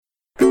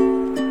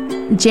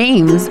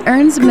James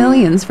earns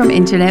millions from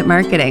internet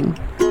marketing.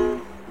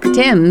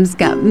 Tim's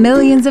got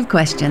millions of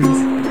questions.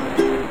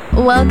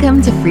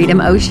 Welcome to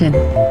Freedom Ocean.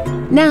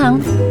 Now,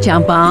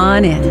 jump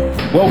on in.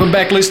 Welcome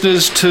back,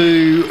 listeners,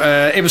 to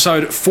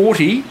episode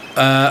 40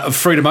 of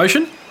Freedom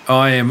Ocean.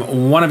 I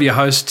am one of your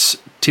hosts,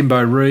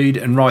 Timbo Reid,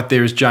 and right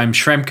there is James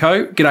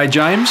Schramko. G'day,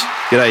 James.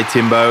 G'day,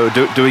 Timbo.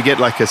 Do we get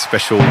like a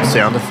special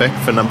sound effect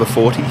for number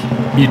 40?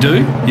 You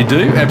do,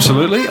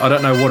 absolutely. I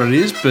don't know what it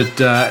is, but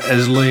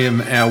as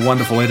Liam, our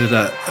wonderful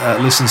editor,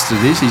 listens to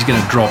this, he's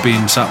going to drop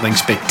in something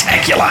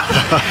spectacular.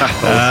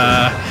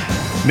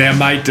 Now,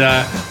 mate,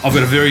 I've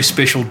got a very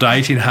special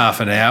date in half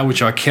an hour,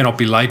 which I cannot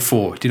be late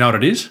for. Do you know what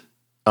it is?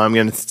 I'm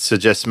going to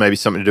suggest maybe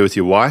something to do with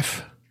your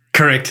wife.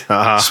 Correct.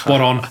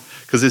 Spot on.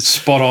 Because it's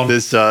spot on.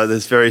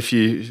 There's very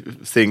few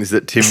things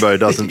that Timbo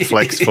doesn't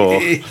flex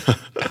for.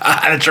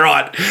 That's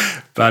right.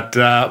 But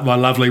my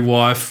lovely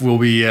wife will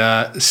be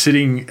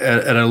sitting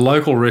at a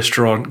local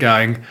restaurant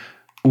going,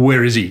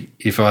 where is he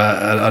if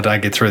I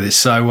don't get through this?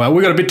 So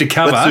we've got a bit to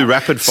cover. Let's do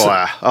rapid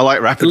fire. I like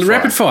rapid fire.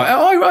 Rapid fire.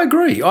 I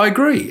agree.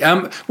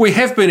 We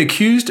have been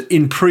accused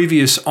in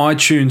previous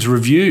iTunes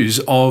reviews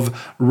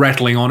of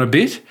rattling on a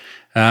bit.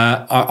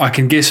 I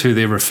can guess who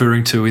they're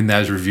referring to in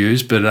those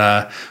reviews,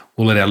 but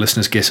we'll let our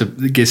listeners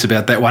guess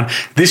about that one.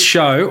 This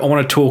show, I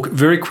want to talk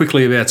very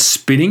quickly about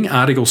spinning,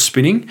 article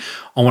spinning.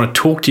 I want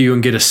to talk to you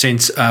and get a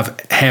sense of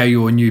how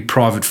your new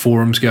private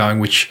forum's going,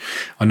 which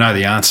I know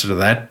the answer to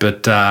that,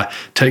 but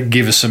to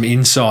give us some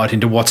insight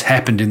into what's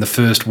happened in the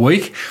first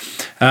week.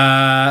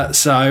 And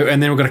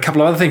then we've got a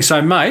couple of other things.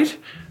 So, mate,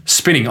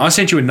 spinning. I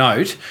sent you a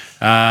note.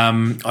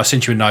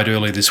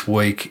 Earlier this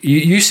week.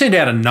 You sent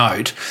out a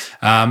note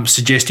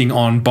suggesting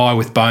on Buy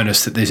With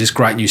Bonus that there's this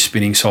great new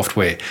spinning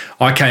software.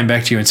 I came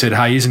back to you and said,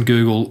 hey, isn't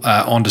Google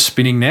onto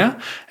spinning now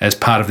as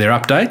part of their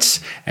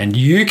updates? And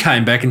you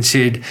came back and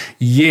said,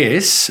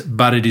 yes,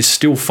 but it is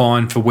still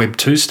fine for Web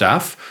 2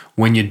 stuff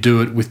when you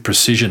do it with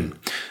precision.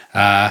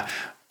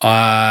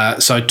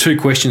 So 2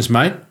 questions,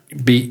 mate.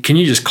 Can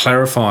you just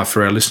clarify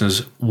for our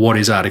listeners what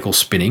is article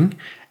spinning,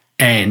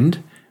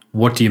 and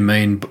what do you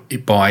mean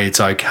by it's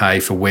okay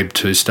for Web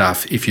 2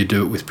 stuff if you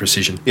do it with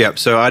precision? Yeah,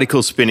 so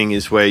article spinning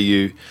is where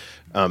you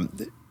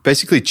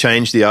basically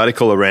change the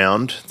article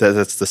around,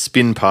 that's the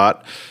spin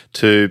part,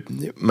 to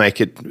make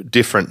it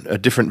different, a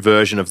different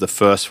version of the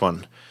first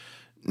one.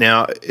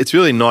 Now, it's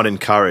really not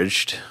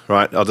encouraged,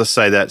 right? I'll just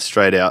say that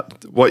straight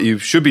out. What you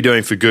should be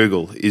doing for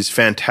Google is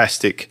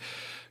fantastic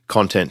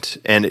content,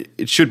 and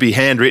it should be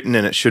handwritten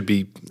and it should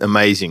be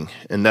amazing.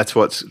 And that's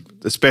what's,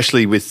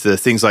 especially with the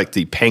things like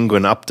the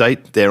Penguin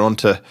update, they're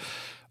onto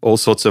all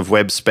sorts of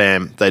web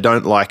spam. They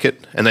don't like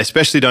it, and they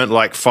especially don't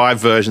like 5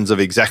 versions of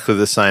exactly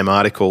the same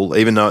article,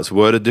 even though it's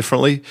worded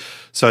differently.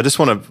 So I just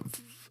want to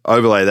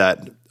overlay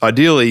that.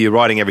 Ideally, you're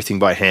writing everything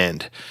by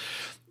hand.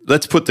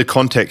 Let's put the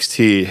context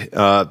here.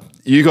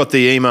 You got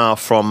the email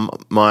from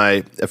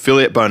my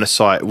affiliate bonus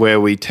site where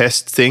we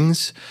test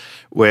things,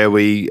 where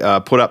we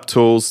put up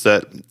tools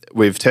that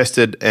we've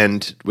tested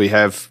and we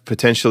have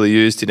potentially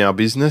used in our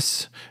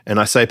business. And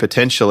I say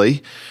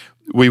potentially.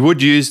 We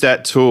would use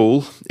that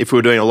tool if we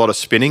were doing a lot of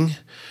spinning,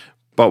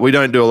 but we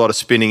don't do a lot of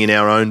spinning in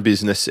our own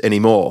business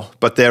anymore.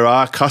 But there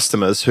are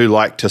customers who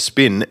like to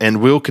spin and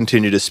will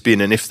continue to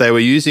spin. And if they were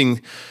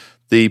using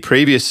the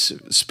previous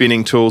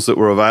spinning tools that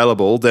were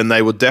available, then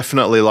they would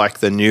definitely like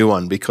the new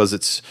one because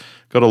it's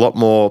got a lot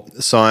more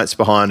science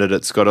behind it.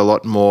 It's got a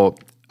lot more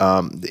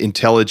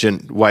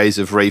intelligent ways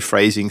of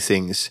rephrasing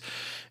things.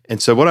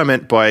 And so what I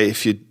meant by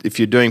if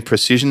you're doing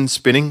precision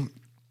spinning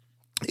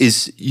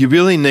is you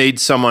really need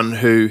someone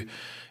who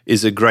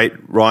is a great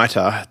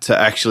writer to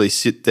actually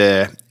sit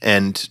there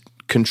and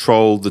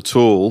control the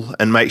tool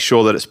and make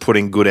sure that it's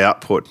putting good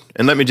output.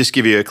 And let me just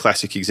give you a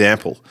classic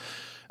example.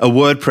 A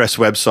WordPress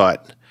website.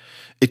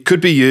 It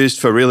could be used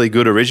for really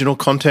good original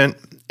content.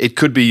 It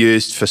could be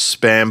used for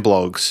spam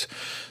blogs.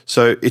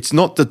 So it's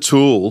not the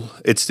tool,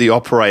 it's the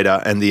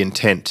operator and the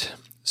intent.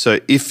 So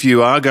if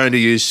you are going to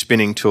use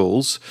spinning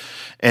tools,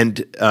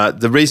 and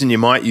the reason you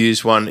might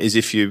use one is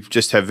if you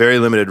just have very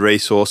limited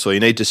resource or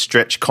you need to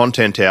stretch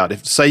content out.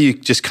 If, say you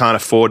just can't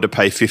afford to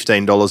pay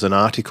 $15 an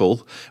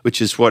article,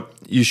 which is what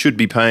you should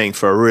be paying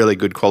for a really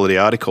good quality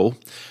article,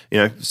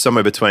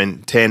 somewhere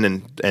between $10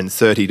 and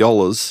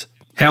 $30.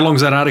 How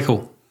long's that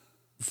article?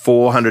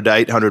 400 to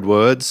 800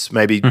 words,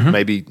 maybe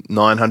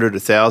 900,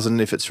 1,000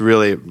 if it's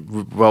really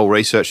well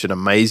researched and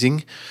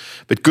amazing.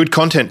 But good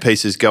content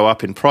pieces go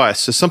up in price.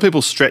 So some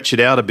people stretch it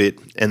out a bit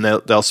and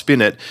they'll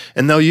spin it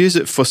and they'll use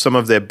it for some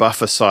of their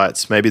buffer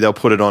sites. Maybe they'll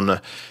put it on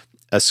a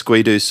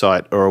Squidoo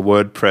site or a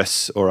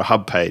WordPress or a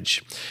hub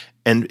page.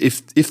 And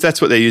if that's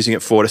what they're using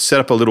it for, to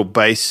set up a little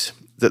base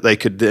that they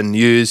could then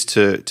use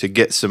to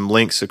get some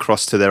links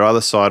across to their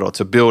other site or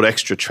to build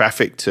extra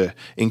traffic to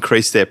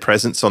increase their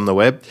presence on the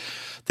web,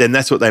 then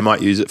that's what they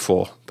might use it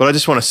for. But I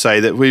just want to say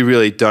that we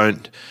really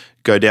don't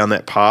go down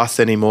that path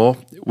anymore.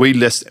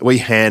 We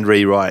hand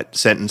rewrite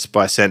sentence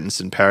by sentence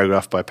and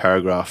paragraph by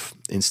paragraph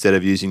instead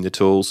of using the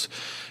tools.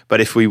 But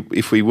if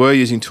we were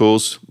using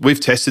tools, we've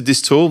tested this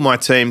tool. My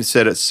team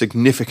said it's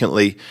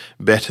significantly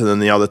better than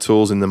the other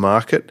tools in the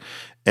market,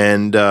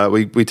 and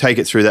we take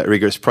it through that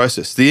rigorous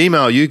process. The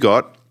email you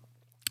got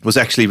was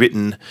actually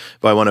written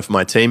by one of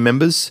my team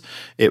members.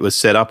 It was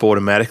set up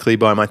automatically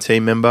by my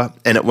team member,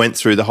 and it went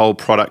through the whole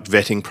product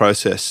vetting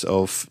process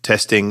of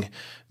testing,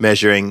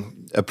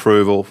 measuring,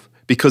 approval,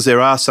 because there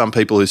are some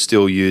people who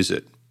still use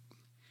it.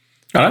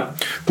 All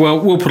right. Well,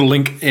 we'll put a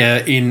link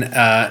in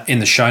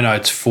the show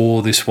notes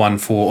for this one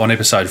on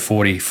episode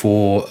 40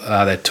 for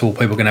that tool.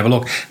 People can have a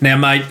look. Now,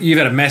 mate, you've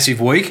had a massive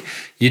week.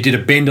 You did a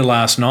bender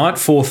last night,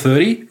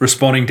 4:30,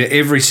 responding to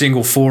every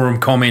single forum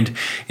comment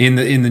in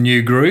the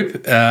new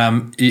group.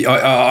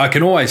 I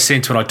can always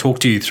sense when I talk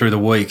to you through the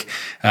week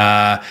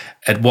at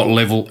what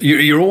level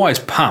you're always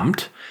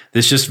pumped.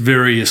 There's just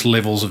various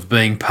levels of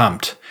being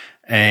pumped.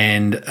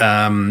 And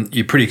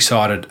you're pretty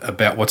excited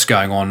about what's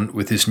going on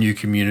with this new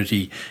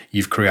community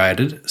you've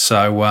created.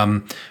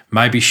 So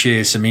maybe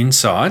share some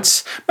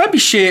insights.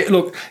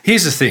 Look,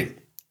 here's the thing.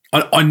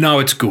 I know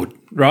it's good,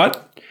 right?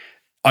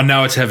 I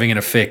know it's having an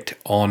effect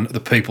on the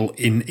people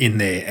in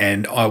there.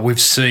 And we've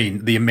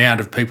seen the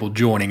amount of people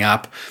joining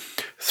up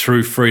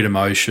through Freedom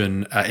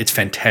Ocean. It's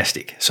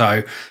fantastic.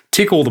 So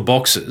tick all the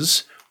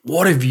boxes.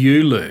 What have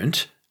you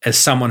learnt as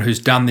someone who's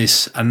done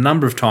this a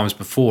number of times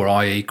before,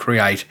 i.e.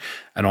 create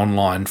an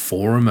online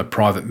forum, a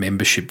private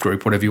membership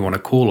group, whatever you want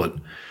to call it?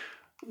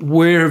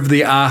 Where have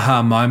the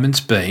aha moments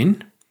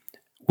been?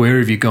 Where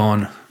have you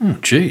gone, oh,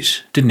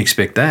 geez, didn't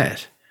expect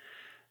that?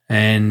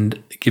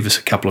 And give us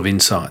a couple of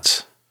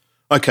insights.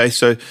 Okay,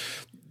 so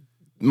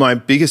my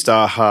biggest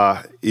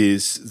aha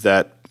is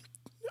that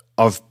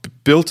I've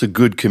built a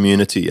good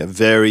community, a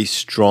very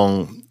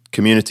strong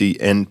community,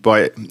 and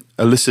by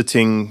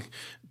eliciting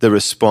the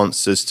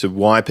response as to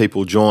why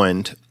people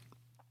joined,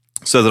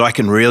 so that I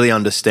can really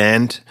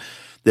understand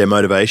their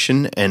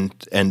motivation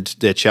and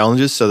their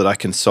challenges, so that I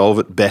can solve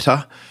it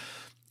better.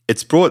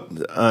 It's brought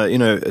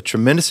a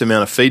tremendous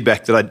amount of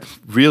feedback that I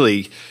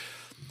really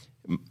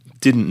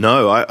didn't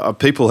know.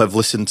 People have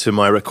listened to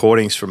my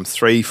recordings from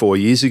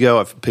 3-4 years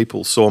ago.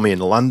 People saw me in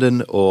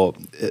London or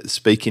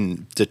speak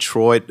in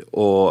Detroit,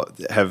 or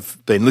have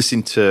been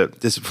listening to.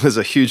 There's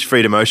a huge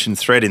Freedom Ocean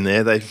thread in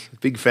there. They're a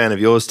big fan of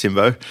yours,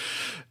 Timbo.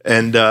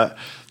 And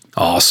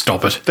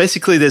stop it.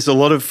 Basically, there's a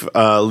lot of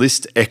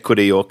list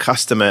equity or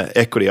customer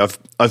equity.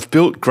 I've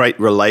built great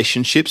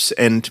relationships,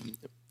 and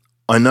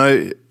I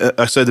know.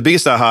 So the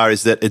biggest aha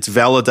is that it's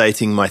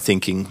validating my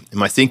thinking.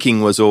 My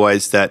thinking was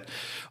always that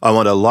I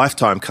want a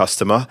lifetime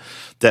customer,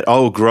 that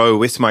I'll grow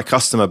with my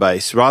customer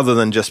base, rather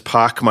than just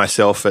park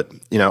myself at,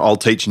 I'll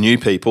teach new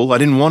people. I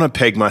didn't want to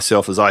peg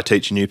myself as I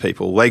teach new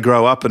people. They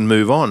grow up and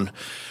move on.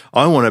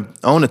 I want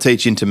to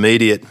teach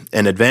intermediate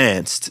and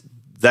advanced.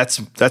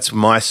 That's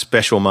my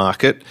special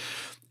market.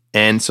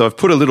 And so I've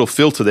put a little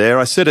filter there.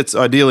 I said it's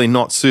ideally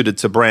not suited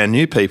to brand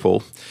new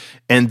people.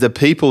 And the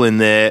people in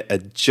there are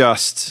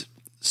just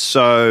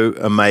so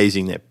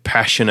amazing. They're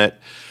passionate.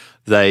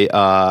 They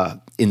are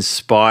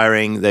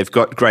inspiring. They've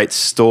got great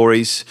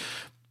stories.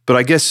 But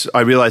I guess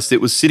I realized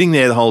it was sitting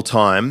there the whole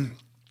time,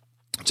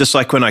 just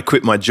like when I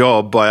quit my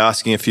job by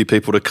asking a few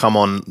people to come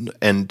on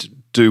and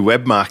do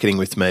web marketing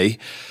with me.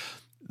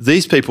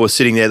 These people were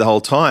sitting there the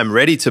whole time,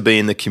 ready to be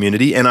in the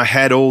community, and I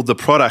had all the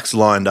products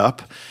lined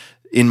up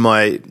in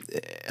my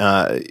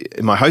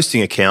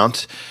hosting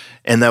account,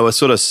 and they were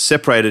sort of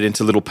separated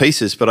into little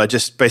pieces. But I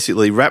just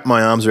basically wrapped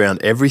my arms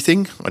around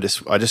everything. I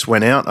just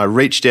went out, I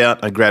reached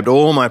out, I grabbed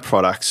all my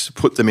products,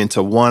 put them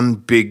into one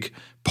big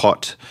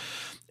pot,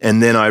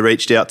 and then I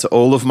reached out to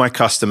all of my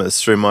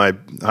customers through my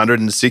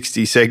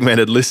 160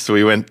 segmented list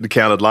we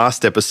counted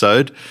last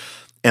episode,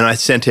 and I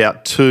sent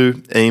out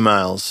 2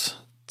 emails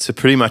to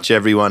pretty much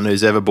everyone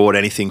who's ever bought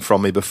anything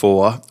from me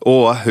before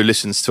or who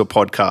listens to a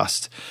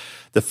podcast.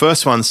 The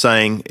first one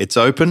saying it's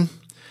open.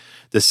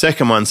 The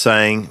second one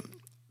saying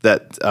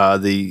that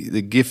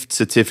the gift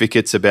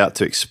certificate's about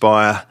to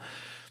expire.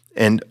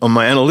 And on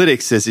my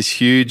analytics, there's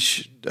this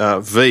huge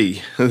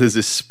V. There's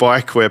this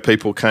spike where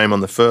people came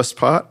on the first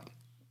part,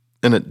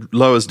 and it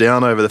lowers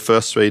down over the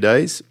first 3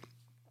 days.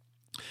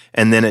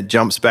 And then it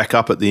jumps back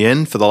up at the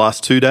end for the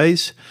last 2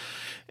 days.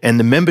 And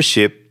the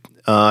membership,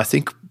 I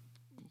think,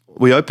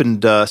 we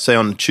opened, say,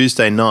 on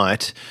Tuesday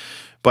night.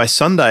 By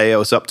Sunday, I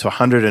was up to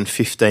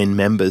 115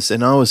 members,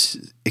 and I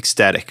was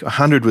ecstatic.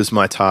 100 was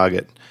my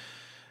target.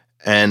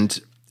 And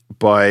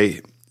by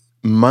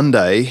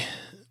Monday,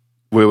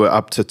 we were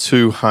up to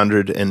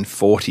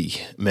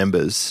 240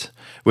 members.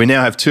 We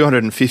now have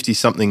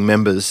 250-something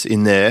members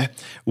in there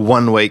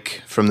 1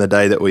 week from the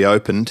day that we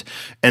opened.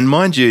 And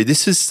mind you,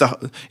 this is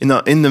in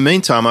the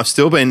meantime, I've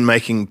still been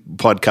making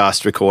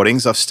podcast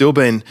recordings. I've still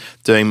been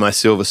doing my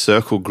Silver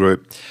Circle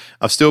group.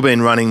 I've still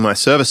been running my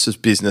services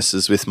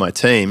businesses with my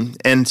team,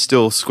 and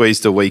still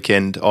squeezed a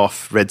weekend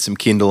off, read some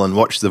Kindle and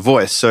watched The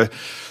Voice. So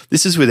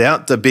this is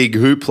without the big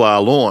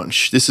hoopla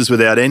launch. This is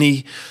without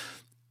any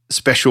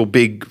special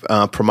big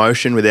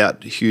promotion,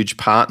 without huge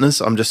partners.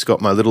 I'm just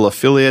got my little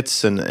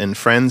affiliates and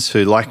friends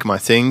who like my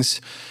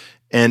things.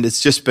 And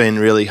it's just been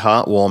really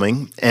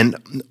heartwarming.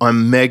 And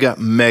I'm mega,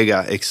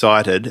 mega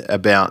excited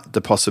about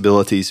the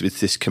possibilities with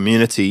this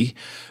community,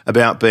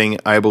 about being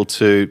able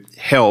to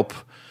help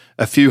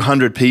a few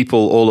hundred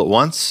people all at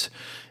once.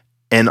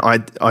 And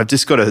I've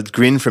just got a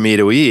grin from ear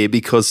to ear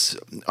because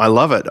I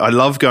love it. I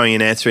love going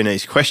and answering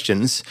these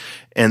questions.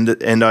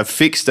 And I've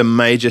fixed a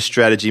major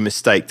strategy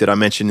mistake that I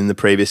mentioned in the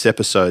previous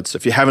episode. So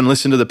if you haven't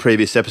listened to the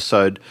previous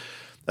episode,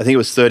 I think it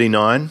was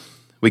 39,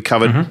 we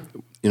covered,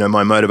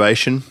 my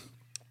motivation.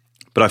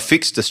 But I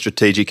fixed a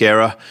strategic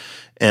error,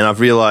 and I've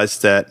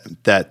realised that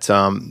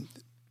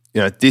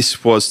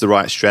this was the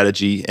right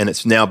strategy, and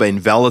it's now been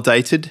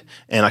validated,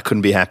 and I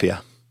couldn't be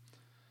happier.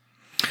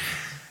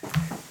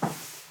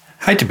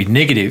 Hate to be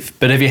negative,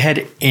 but have you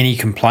had any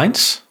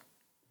complaints?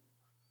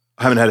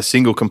 I haven't had a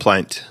single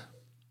complaint.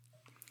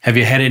 Have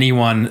you had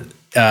anyone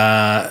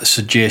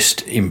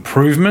suggest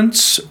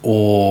improvements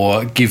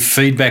or give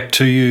feedback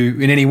to you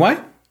in any way?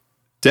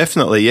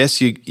 Definitely,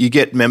 yes. You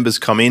get members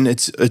come in.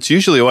 It's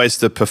usually always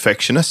the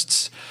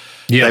perfectionists.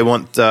 Yeah. They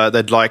want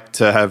they'd like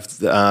to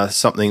have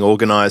something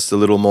organised a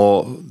little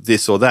more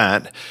this or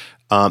that.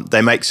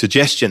 They make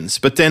suggestions,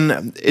 but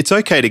then it's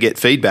okay to get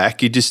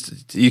feedback.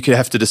 You could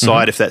have to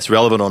decide if that's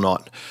relevant or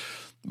not.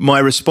 My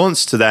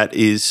response to that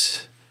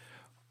is,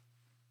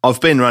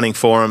 I've been running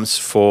forums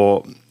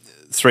for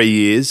 3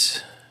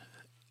 years.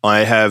 I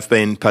have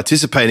been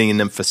participating in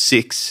them for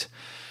 6.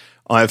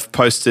 I've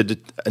posted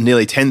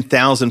nearly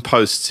 10,000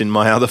 posts in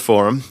my other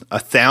forum,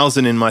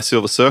 1,000 in my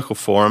Silver Circle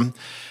forum,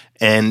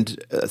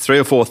 and 3,000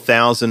 or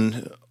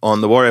 4,000 on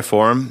the Warrior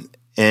forum,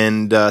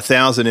 and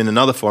 1,000 in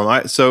another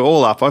forum. So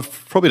all up,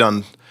 I've probably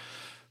done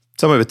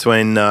somewhere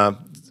between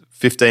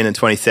 15 and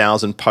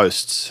 20,000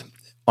 posts.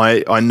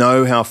 I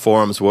know how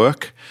forums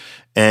work,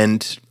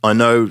 and I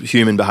know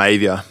human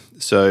behaviour.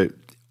 So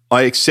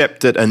I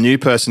accept that a new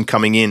person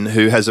coming in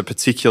who has a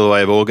particular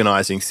way of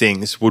organising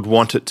things would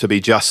want it to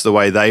be just the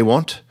way they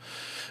want,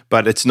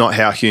 but it's not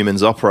how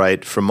humans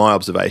operate from my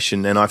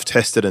observation, and I've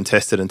tested and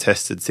tested and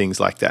tested things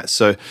like that.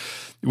 So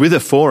with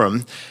a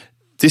forum,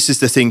 this is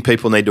the thing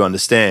people need to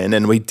understand,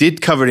 and we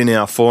did cover it in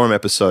our forum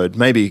episode,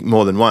 maybe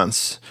more than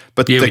once,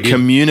 but the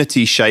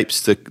community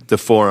shapes the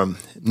forum,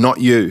 not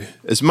you.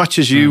 As much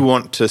as you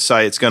want to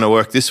say it's going to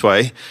work this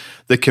way,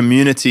 the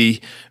community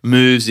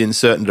moves in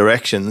certain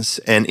directions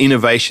and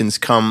innovations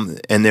come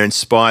and they're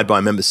inspired by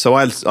members. So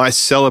I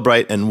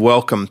celebrate and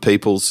welcome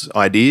people's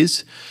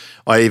ideas.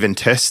 I even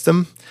test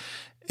them.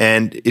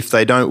 And if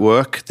they don't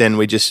work, then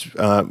we just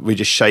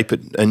shape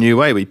it a new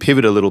way. We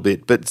pivot a little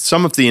bit. But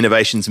some of the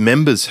innovations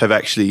members have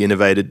actually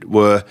innovated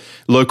were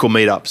local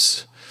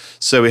meetups.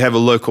 So we have a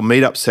local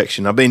meetup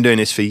section. I've been doing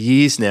this for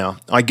years now.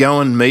 I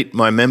go and meet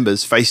my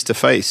members face to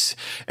face.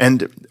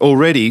 And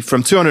already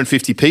from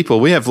 250 people,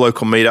 we have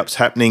local meetups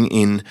happening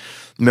in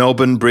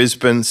Melbourne,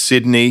 Brisbane,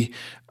 Sydney,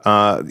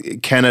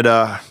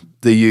 Canada,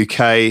 the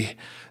UK,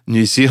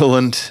 New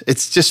Zealand.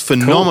 It's just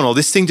phenomenal. Cool.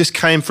 This thing just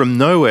came from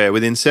nowhere.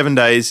 Within 7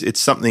 days, it's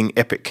something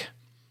epic.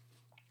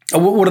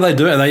 What do they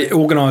do? Are they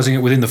organising it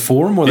within the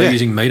forum, or are they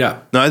using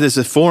Meetup? No, there's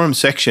a forum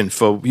section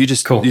for you.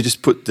 Just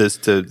put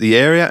the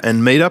area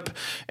and Meetup,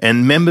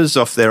 and members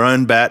off their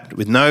own bat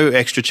with no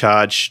extra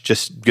charge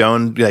just go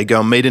and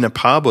meet in a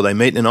pub or they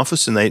meet in an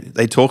office and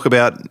they talk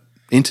about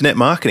internet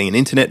marketing and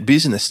internet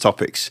business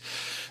topics.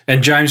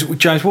 And James,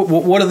 what's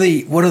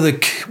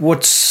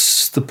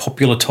the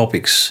popular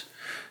topics?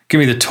 Give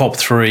me the top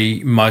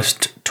 3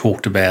 most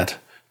talked about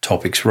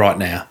topics right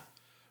now.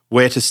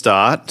 Where to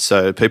start.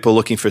 So people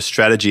looking for a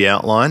strategy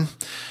outline.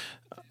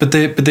 But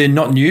they're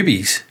not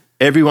newbies.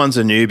 Everyone's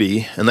a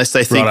newbie unless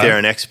they think they're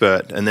an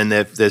expert, and then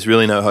there's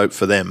really no hope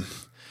for them.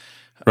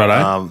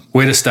 Righto.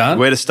 Where to start?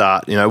 Where to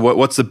start.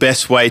 What's the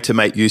best way to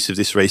make use of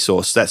this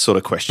resource? That sort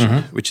of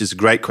question, which is a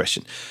great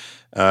question.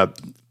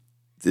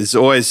 There's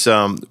always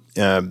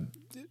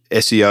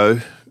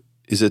SEO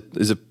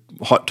is a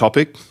hot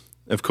topic.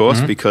 Of course,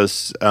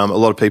 because a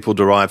lot of people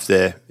derive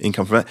their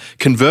income from it.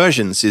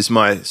 Conversions is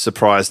my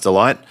surprise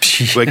delight.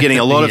 We're getting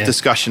a lot of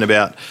discussion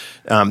about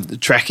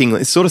tracking,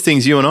 it's sort of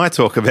things you and I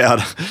talk about.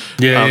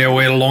 We had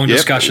a long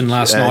discussion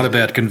last night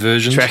about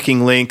conversions.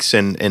 Tracking links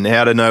and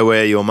how to know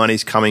where your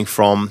money's coming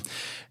from.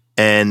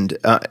 There's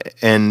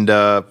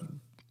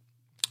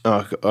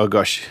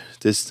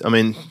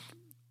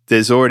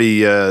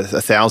already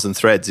 1,000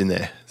 threads in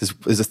there.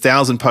 There's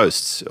 1,000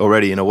 posts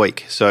already in a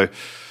week. So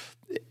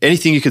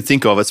anything you could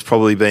think of, it's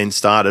probably been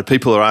started.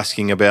 People are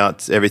asking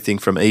about everything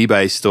from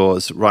eBay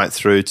stores right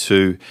through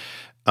to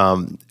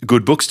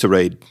good books to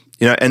read.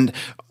 And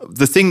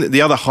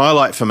the other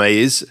highlight for me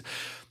is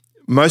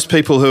most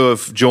people who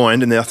have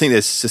joined, and I think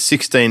there's a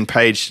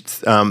 16-page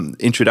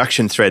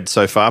introduction thread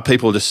so far.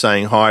 People just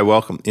saying, "Hi,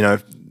 welcome.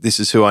 This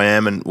is who I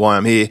am and why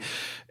I'm here."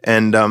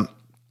 And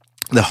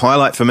the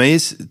highlight for me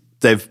is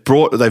they've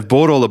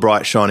bought all the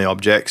bright shiny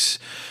objects.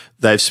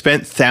 They've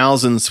spent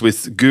thousands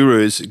with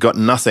gurus, got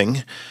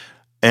nothing,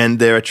 and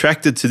they're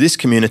attracted to this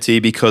community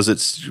because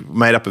it's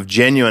made up of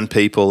genuine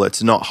people,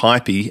 it's not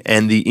hypey,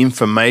 and the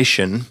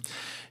information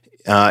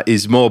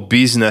is more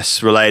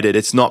business related.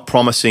 It's not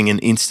promising an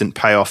instant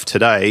payoff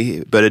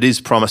today, but it is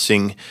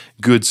promising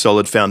good,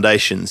 solid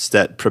foundations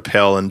that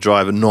propel and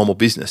drive a normal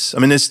business. I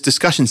mean, there's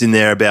discussions in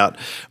there about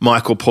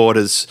Michael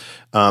Porter's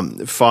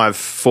 5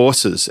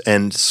 forces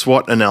and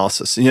SWOT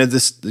analysis.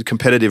 This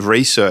competitive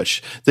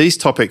research. These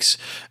topics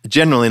are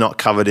generally not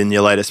covered in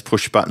your latest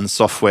push-button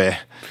software.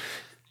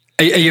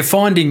 Are you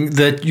finding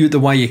that the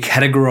way you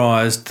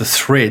categorised the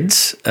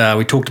threads,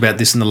 we talked about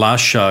this in the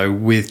last show,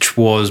 which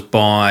was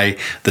by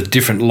the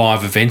different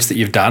live events that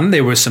you've done.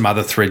 There were some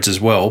other threads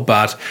as well,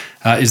 but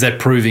is that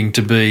proving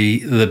to be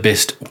the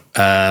best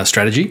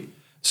strategy?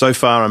 So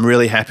far, I'm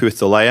really happy with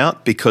the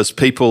layout because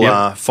people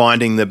are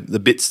finding the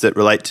bits that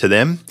relate to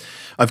them.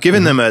 I've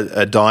given them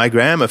a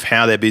diagram of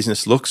how their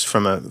business looks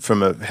from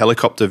a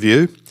helicopter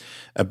view.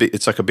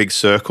 It's like a big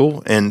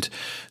circle, and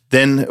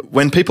then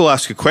when people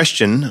ask a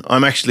question,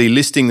 I'm actually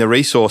listing the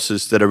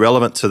resources that are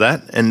relevant to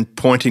that and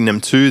pointing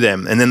them to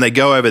them. And then they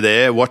go over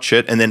there, watch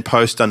it, and then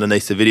post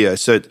underneath the video.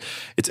 So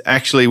it's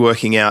actually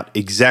working out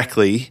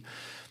exactly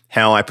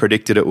how I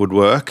predicted it would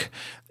work.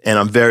 And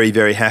I'm very,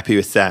 very happy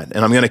with that.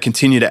 And I'm going to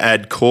continue to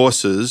add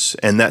courses,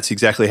 and that's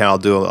exactly how I'll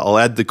do it. I'll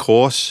add the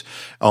course.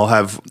 I'll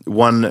have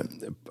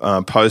one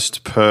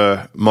post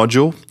per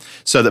module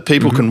so that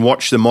people can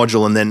watch the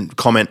module and then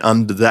comment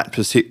under that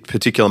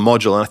particular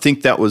module. And I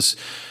think that was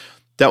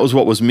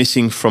what was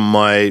missing from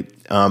my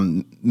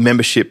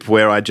membership,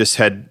 where I just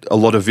had a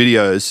lot of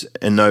videos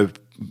and no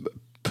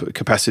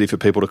capacity for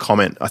people to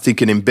comment. I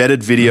think an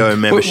embedded video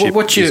membership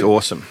is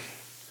awesome.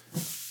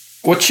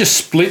 What's your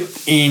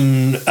split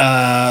in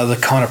the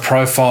kind of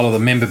profile of the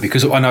member?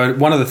 Because I know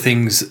one of the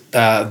things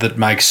that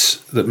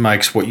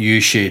makes what you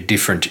share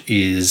different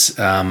is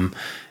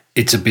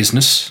it's a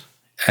business,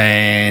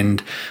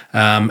 and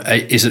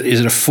is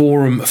it a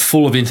forum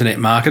full of internet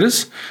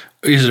marketers?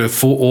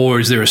 Or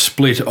is there a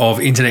split of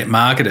internet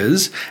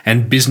marketers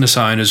and business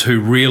owners who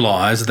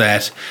realise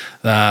that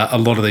a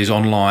lot of these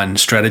online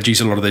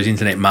strategies, a lot of these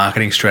internet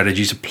marketing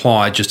strategies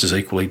apply just as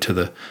equally to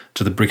the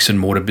bricks and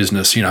mortar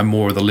business?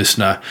 More of the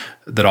listener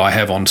that I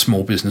have on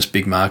small business,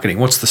 big marketing.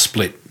 What's the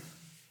split?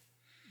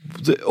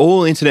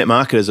 All internet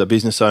marketers are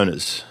business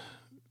owners.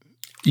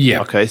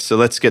 Yeah. Okay, so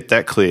let's get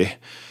that clear.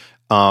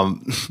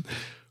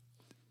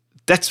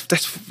 That's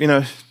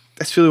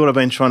really what I've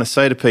been trying to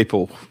say to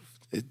people.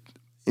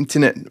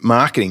 Internet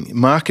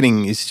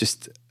marketing is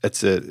just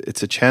it's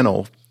a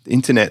channel. The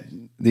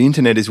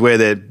internet is where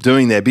they're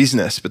doing their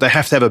business, but they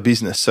have to have a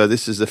business. So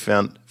this is the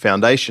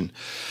foundation.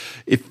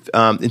 If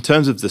in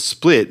terms of the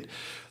split,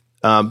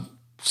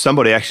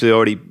 somebody actually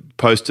already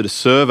posted a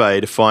survey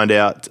to find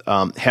out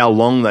how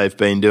long they've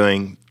been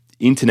doing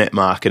internet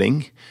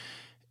marketing,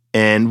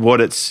 and what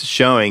it's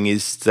showing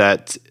is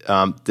that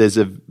there's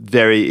a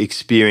very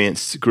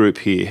experienced group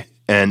here,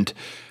 and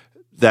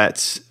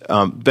that's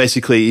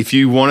basically, if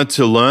you wanted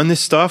to learn this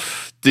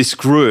stuff, this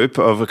group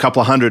of a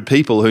couple of hundred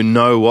people who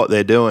know what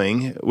they're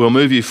doing will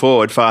move you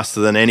forward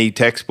faster than any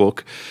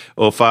textbook,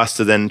 or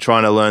faster than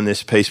trying to learn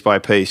this piece by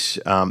piece,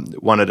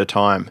 one at a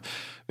time.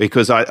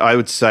 Because I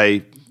would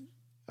say,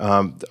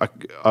 I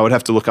would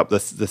have to look up the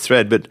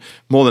thread, but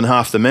more than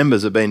half the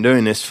members have been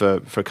doing this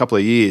for a couple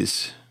of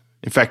years.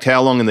 In fact,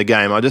 how long in the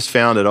game? I just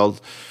found it.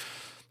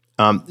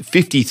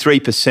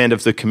 53%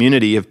 of the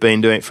community have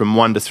been doing it from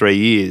 1 to 3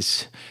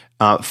 years.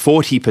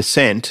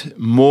 40%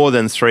 more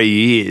than 3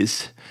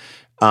 years,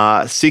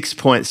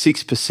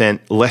 6.6%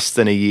 less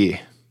than a year.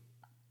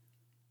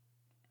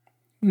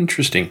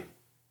 Interesting.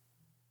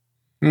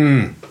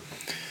 Mate,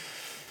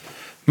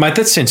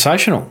 that's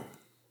sensational.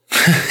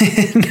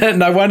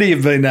 No wonder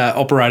you've been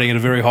operating at a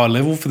very high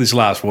level for this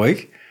last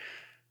week.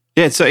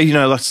 Yeah, so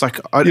it's like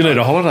you need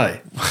a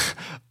holiday.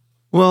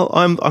 Well,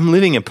 I'm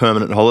living a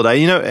permanent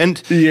holiday,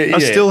 and I'm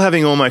still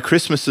having all my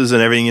Christmases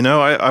and everything.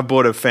 I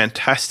bought a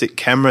fantastic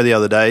camera the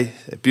other day,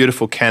 a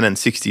beautiful Canon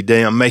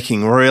 60D. I'm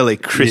making really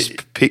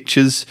crisp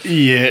pictures.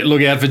 Yeah,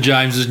 look out for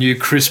James's new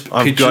crisp pictures.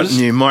 I've got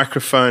new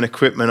microphone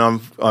equipment.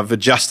 I've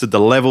adjusted the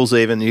levels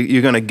even.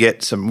 You're going to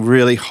get some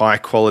really high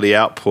quality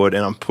output,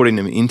 and I'm putting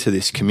them into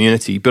this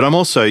community. But I'm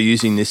also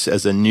using this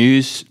as a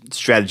news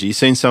strategy. You've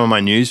seen some of my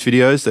news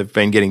videos. They've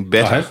been getting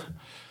better. I have.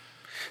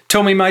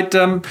 Tell me, mate,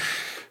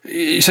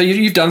 so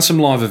you've done some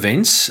live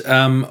events.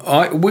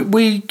 I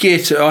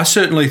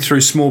certainly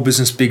through Small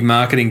Business Big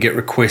Marketing get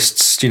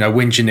requests,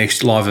 when's your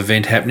next live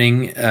event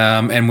happening?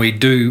 And we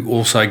do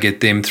also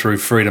get them through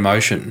Freedom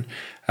Ocean.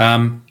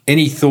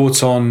 Any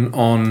thoughts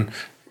on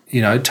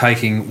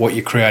taking what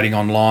you're creating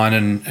online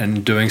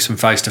and doing some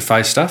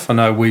face-to-face stuff? I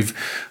know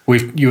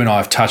you and I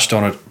have touched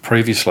on it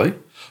previously.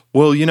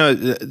 Well,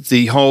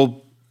 the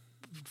whole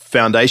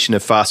foundation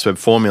of Fast Web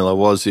Formula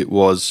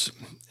was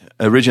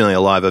originally a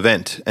live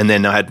event, and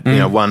then I had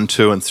 1,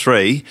 2, and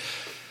 3.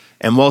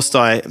 And whilst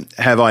I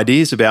have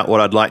ideas about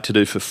what I'd like to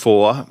do for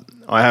 4,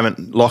 I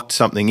haven't locked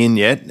something in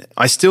yet.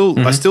 I still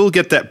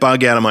get that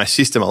bug out of my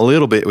system a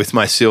little bit with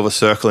my Silver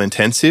Circle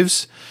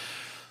intensives.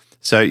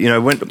 So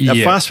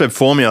a Fast Web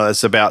Formula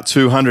is about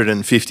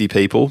 250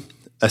 people.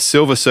 A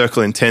Silver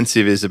Circle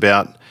intensive is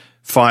about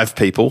 5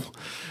 people,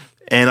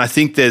 and I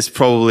think there's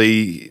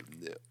probably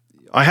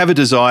I have a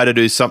desire to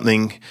do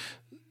something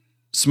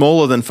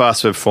smaller than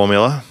Fast Web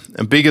Formula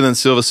and bigger than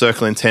Silver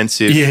Circle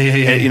Intensive.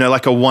 Yeah.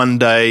 Like a 1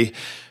 day,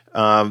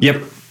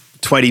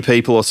 20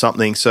 people or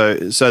something, so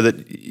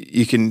that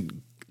you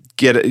can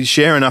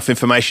share enough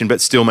information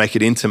but still make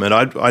it intimate.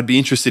 I'd be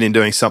interested in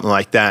doing something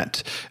like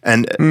that.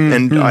 And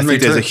I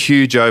think there's a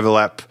huge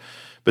overlap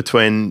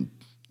between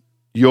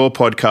your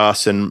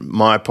podcasts and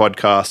my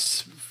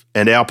podcasts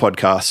and our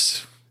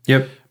podcasts.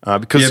 Yep.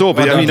 Because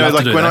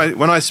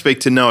when I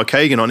speak to Noah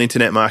Kagan on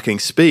Internet Marketing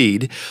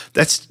Speed,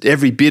 that's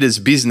every bit as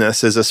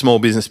business as a small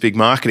business big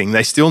marketing.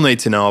 They still need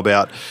to know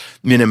about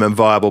minimum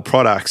viable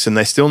products, and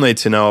they still need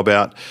to know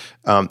about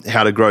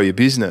how to grow your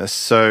business.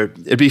 So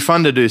it'd be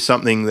fun to do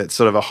something that's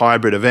sort of a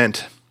hybrid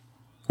event.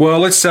 Well,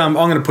 let's. I'm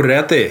going to put it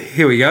out there.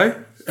 Here we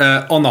go.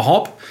 On the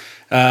hop.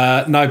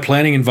 No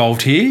planning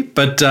involved here,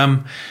 but.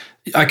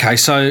 Okay,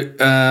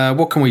 so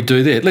what can we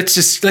do there?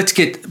 Let's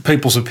get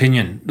people's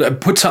opinion.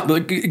 Put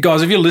something,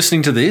 guys. If you're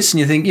listening to this and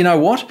you think, you know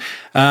what,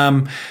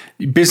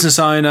 business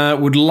owner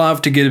would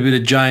love to get a bit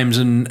of James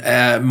and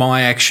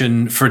my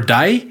action for a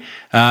day.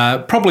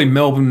 Probably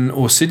Melbourne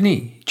or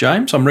Sydney,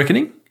 James. I'm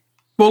reckoning.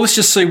 Well, let's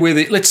just see where.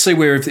 Let's see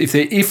where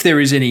if there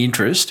is any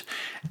interest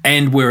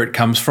and where it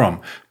comes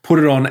from. Put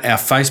it on our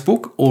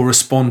Facebook or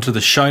respond to the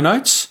show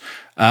notes.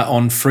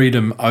 On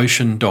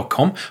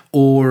freedomocean.com,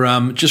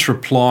 or just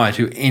reply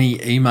to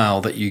any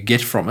email that you get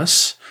from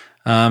us.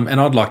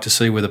 And I'd like to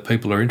see whether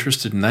people are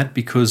interested in that,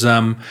 because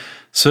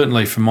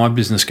certainly for my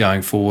business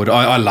going forward,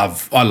 I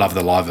love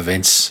the live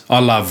events. I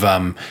love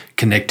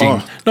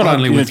connecting not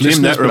only with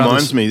listeners, that but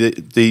reminds others. me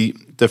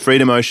the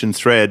Freedom Ocean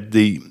thread.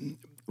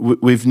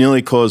 We've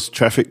nearly caused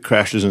traffic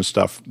crashes and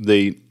stuff.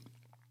 The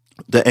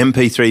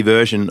MP3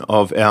 version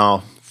of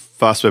our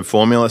Fast Web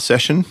Formula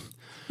session.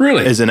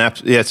 Really? As an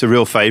app, it's a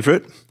real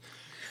favourite.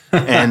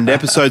 And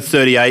episode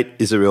 38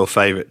 is a real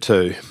favourite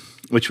too,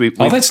 which we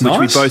that's nice.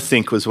 Which we both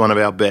think was one of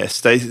our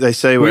best. They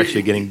say we're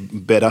actually getting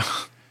better.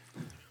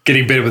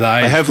 Getting better with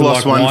age. I have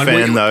lost one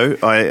fan though.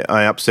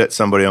 I upset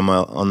somebody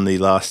on the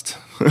last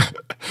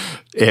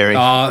airing.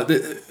 I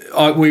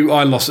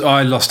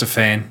lost a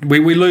fan.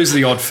 We lose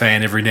the odd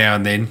fan every now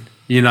and then.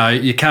 You know,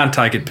 you can't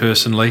take it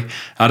personally.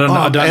 I don't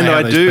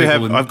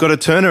know. I've got a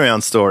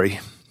turnaround story.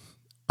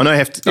 I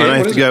have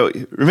to go.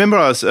 Remember,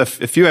 I was a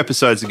few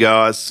episodes ago.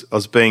 I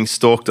was being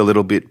stalked a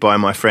little bit by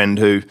my friend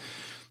who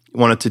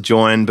wanted to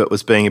join but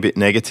was being a bit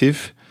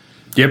negative.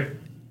 Yep.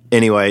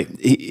 Anyway,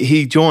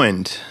 he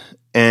joined,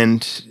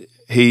 and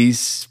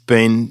he's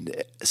been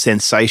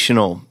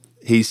sensational.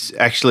 I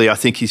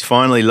think he's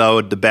finally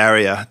lowered the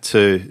barrier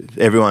to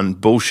everyone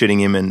bullshitting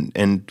him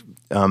and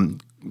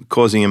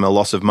causing him a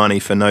loss of money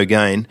for no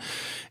gain,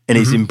 and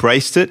he's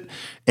embraced it.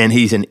 And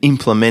he's an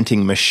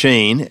implementing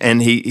machine,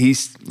 and he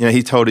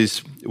told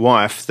his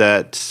wife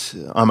that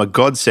I'm a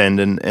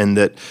godsend and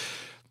that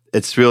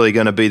it's really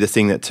going to be the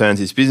thing that turns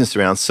his business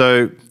around.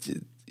 So,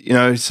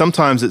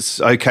 sometimes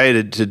it's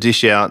okay to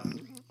dish out,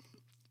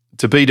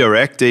 to be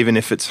direct, even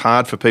if it's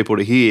hard for people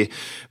to hear,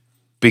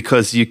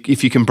 because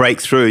if you can break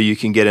through, you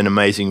can get an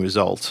amazing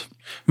result.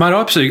 Mate,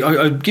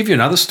 I'll give you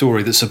another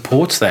story that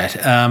supports that.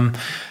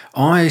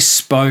 I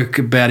spoke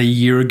about a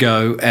year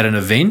ago at an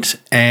event,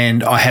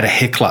 and I had a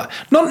heckler.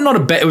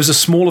 It was a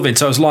small event,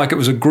 so it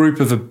was a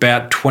group of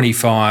about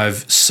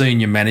 25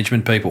 senior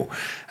management people,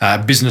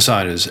 business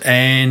owners,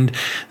 and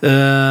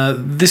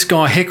this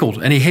guy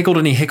heckled, and he heckled,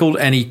 and he heckled,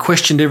 and he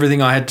questioned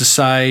everything I had to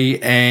say,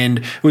 and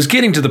it was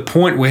getting to the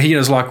point where he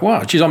was like,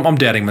 "Wow, geez, I'm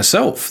doubting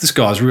myself. This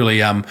guy's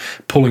really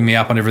pulling me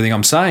up on everything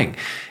I'm saying."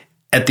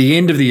 At the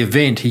end of the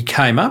event, he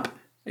came up.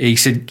 He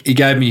said he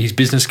gave me his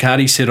business card.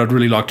 He said, "I'd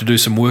really like to do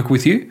some work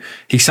with you."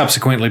 He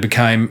subsequently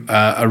became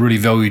a really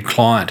valued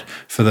client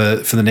for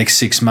the next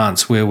 6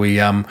 months, where we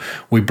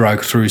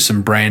broke through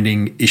some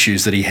branding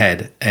issues that he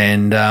had.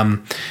 And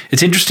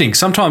it's interesting.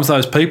 Sometimes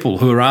those people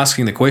who are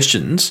asking the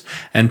questions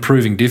and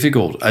proving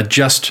difficult are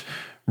just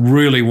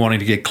really wanting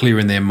to get clear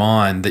in their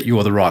mind that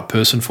you're the right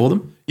person for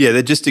them. Yeah,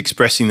 they're just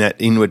expressing that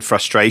inward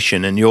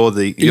frustration, and you're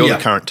the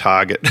current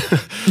target.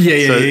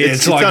 Yeah. So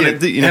it's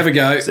like have a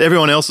go.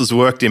 Everyone else has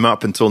worked him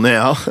up until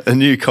now,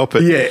 and you cop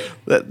it.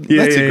 That's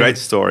a great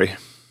story.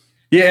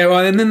 Yeah,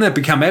 well, and then they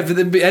become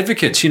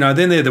advocates.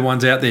 Then they're the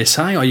ones out there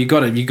saying, "Oh, you got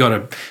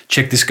to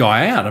check this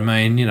guy out." I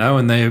mean,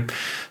 and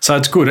so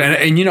it's good.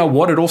 And you know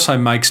what? It also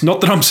makes,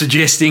 not that I'm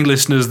suggesting,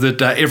 listeners,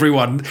 that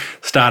everyone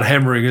start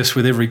hammering us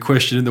with every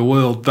question in the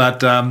world,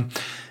 but.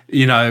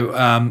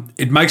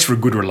 It makes for a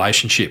good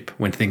relationship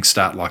when things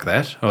start like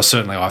that. Or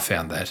certainly I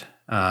found that.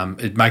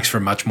 It makes for a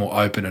much more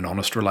open and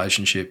honest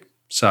relationship.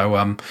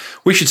 So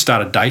we should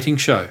start a dating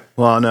show.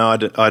 Well, no,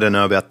 I don't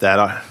know about that.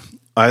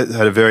 I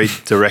had a very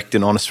direct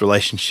and honest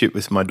relationship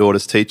with my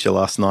daughter's teacher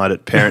last night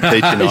at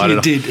parent-teacher night.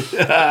 You did.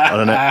 I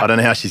don't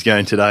know how she's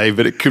going today,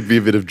 but it could be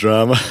a bit of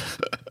drama.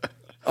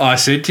 I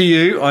said to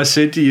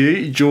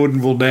you,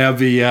 Jordan will now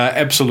be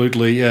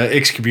absolutely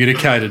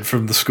excommunicated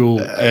from the school.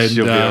 And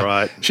she'll be all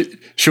right.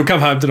 She'll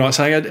come home tonight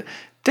saying,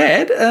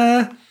 "Dad,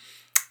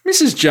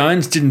 Mrs.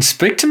 Jones didn't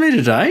speak to me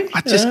today.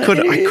 I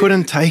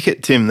couldn't take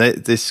it, Tim.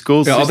 The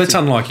school system. Oh, that's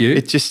unlike you.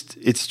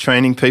 It's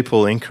training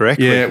people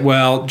incorrectly. Yeah,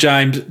 well,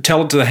 James,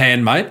 tell it to the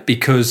hand, mate,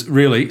 because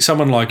really,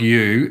 someone like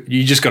you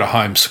just got to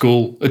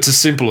homeschool. It's as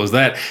simple as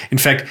that. In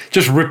fact,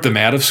 just rip them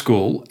out of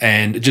school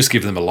and just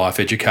give them a life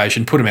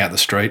education. Put them out in the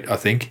street, I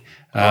think.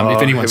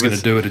 If anyone's going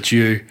to do it, it's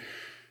you.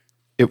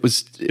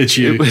 It's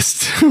you. It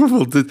was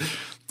well,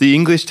 the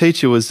English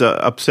teacher was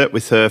upset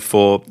with her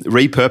for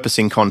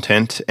repurposing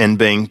content and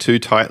being too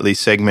tightly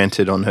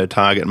segmented on her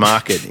target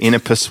market in a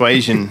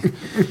persuasion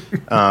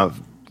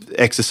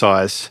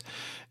exercise.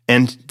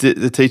 And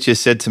the teacher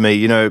said to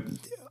me,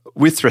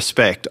 with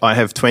respect, I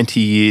have 20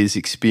 years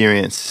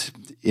experience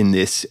in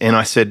this. And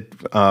I said,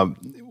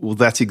 well,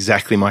 that's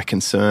exactly my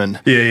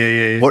concern.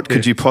 Yeah. What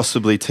could you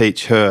possibly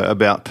teach her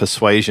about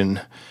persuasion?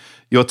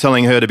 You're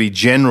telling her to be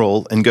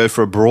general and go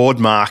for a broad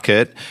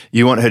market.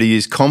 You want her to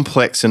use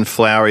complex and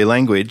flowery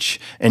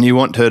language, and you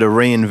want her to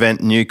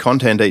reinvent new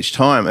content each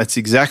time. It's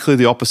exactly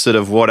the opposite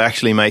of what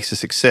actually makes a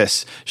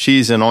success.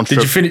 She's an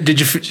entrepreneur.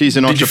 She's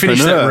an entrepreneur. Did you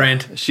finish that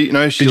rant?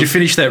 Did you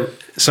finish that?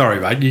 Sorry,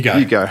 mate. You go.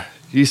 You go.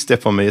 You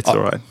step on me. It's all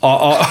right.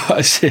 I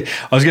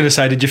was going to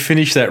say, did you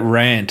finish that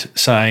rant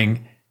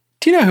saying,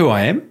 "Do you know who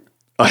I am?"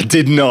 I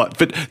did not,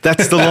 but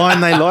that's the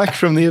line they like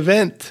from the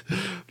event.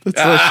 That's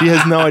why she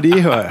has no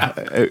idea who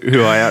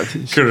I am.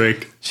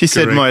 Correct. She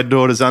said my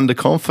daughter's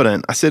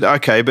underconfident. I said,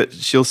 okay, but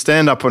she'll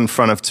stand up in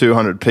front of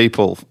 200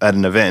 people at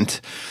an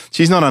event.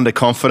 She's not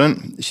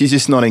underconfident. She's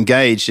just not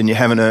engaged, and you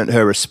haven't earned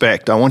her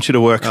respect. I want you to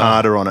work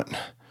harder on it.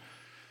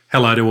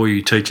 Hello to all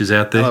you teachers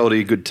out there. Hello to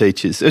you good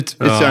teachers. It's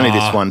only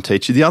this one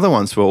teacher. The other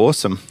ones were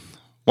awesome.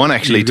 One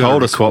actually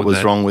told us what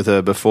was wrong with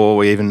her before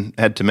we even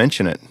had to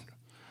mention it.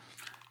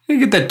 You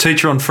get that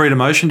teacher on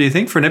Freedom Ocean, do you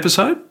think, for an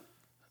episode?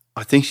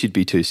 I think she'd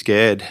be too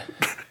scared.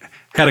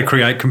 How to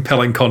create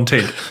compelling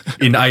content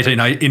in the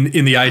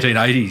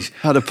 1880s.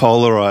 How to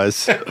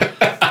polarize.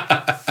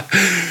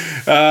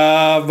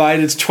 Mate,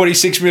 it's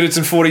 26 minutes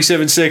and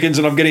 47 seconds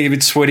and I'm getting a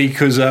bit sweaty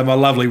because my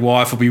lovely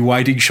wife will be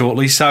waiting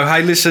shortly. So,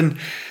 hey, listen,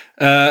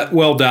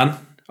 well done.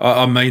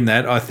 I mean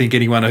that. I think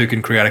anyone who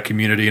can create a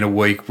community in a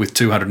week with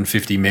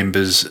 250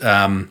 members,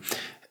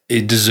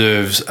 it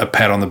deserves a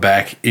pat on the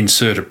back,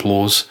 insert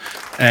applause.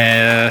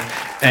 I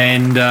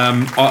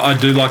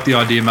do like the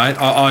idea, mate.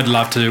 I'd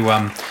love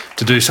to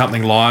do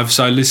something live.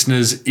 So,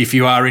 listeners, if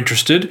you are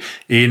interested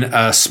in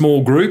a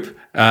small group,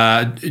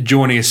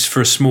 joining us for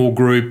a small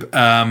group,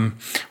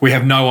 we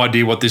have no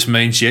idea what this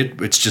means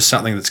yet. It's just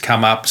something that's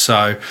come up.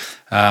 So,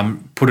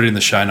 put it in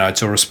the show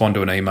notes or respond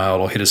to an email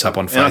or hit us up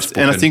on Facebook.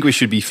 And I think we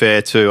should be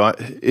fair too.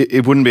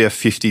 It wouldn't be a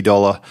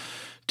 $50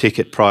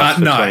 ticket price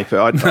for 20 people.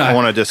 I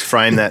want to just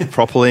frame that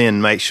properly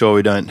and make sure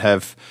we don't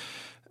have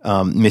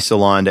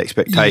misaligned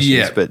expectations.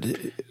 Yeah. But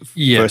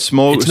for a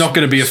small, it's not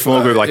going to be a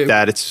small group like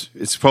that.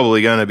 It's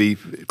probably going to be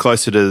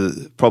closer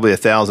to probably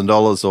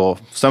 $1,000 or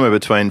somewhere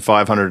between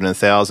 $500 and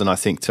 $1,000. I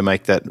think to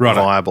make that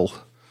viable.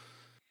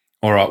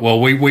 All right.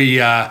 Well,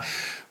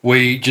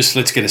 we just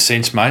let's get a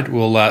sense, mate.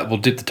 We'll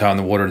dip the toe in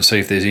the water and see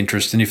if there's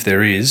interest, and if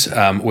there is,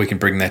 we can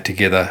bring that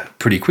together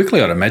pretty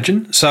quickly, I'd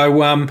imagine.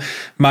 So,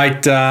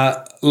 mate,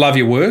 love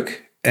your work.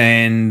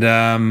 And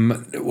I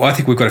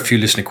think we've got a few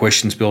listener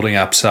questions building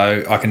up,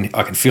 so I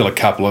can feel a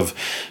couple of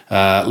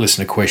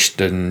listener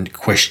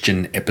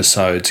question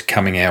episodes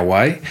coming our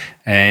way.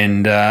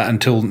 And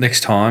until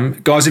next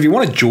time, guys, if you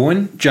want to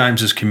join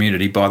James's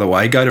community, by the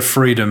way, go to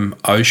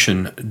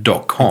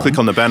freedomocean.com. Click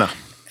on the banner.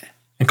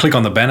 And click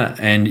on the banner,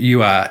 and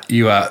you are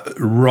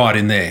right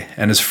in there.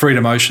 And as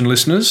Freedom Ocean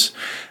listeners,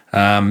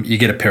 you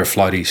get a pair of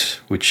floaties,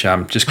 which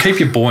just keep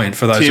you buoyant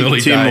for those early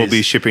days. Tim will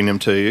be shipping them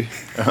to you.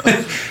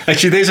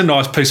 Actually, there's a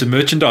nice piece of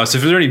merchandise.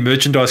 If there are any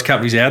merchandise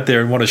companies out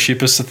there and want to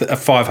ship us a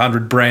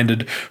 500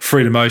 branded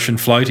Freedom Ocean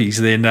floaties,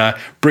 then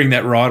bring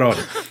that right on.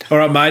 All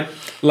right, mate.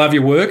 Love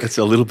your work. It's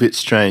a little bit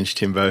strange,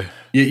 Timbo.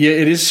 Yeah,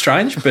 it is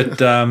strange, but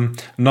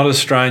not as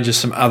strange as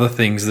some other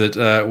things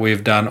that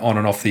we've done on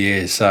and off the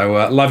air.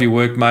 So love your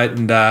work, mate,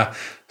 and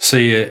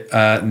see you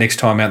next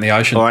time out in the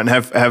ocean. All right, and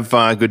have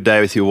a good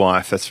day with your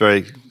wife. That's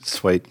very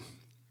sweet.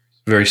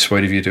 Very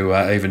sweet of you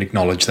to even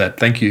acknowledge that.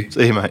 Thank you.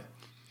 See you, mate.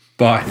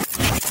 Bye.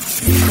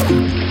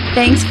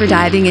 Thanks for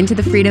diving into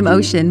the Freedom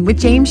Ocean with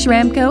James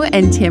Schramko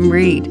and Tim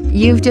Reed.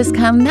 You've just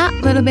come that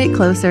little bit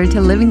closer to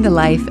living the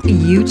life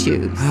you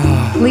choose.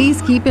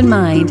 Please keep in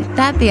mind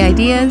that the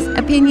ideas,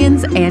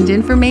 opinions, and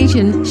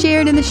information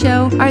shared in the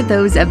show are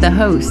those of the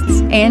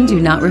hosts and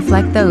do not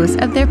reflect those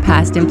of their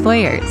past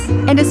employers.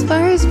 And as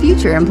far as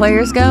future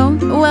employers go,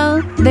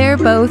 well, they're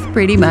both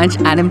pretty much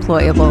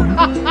unemployable.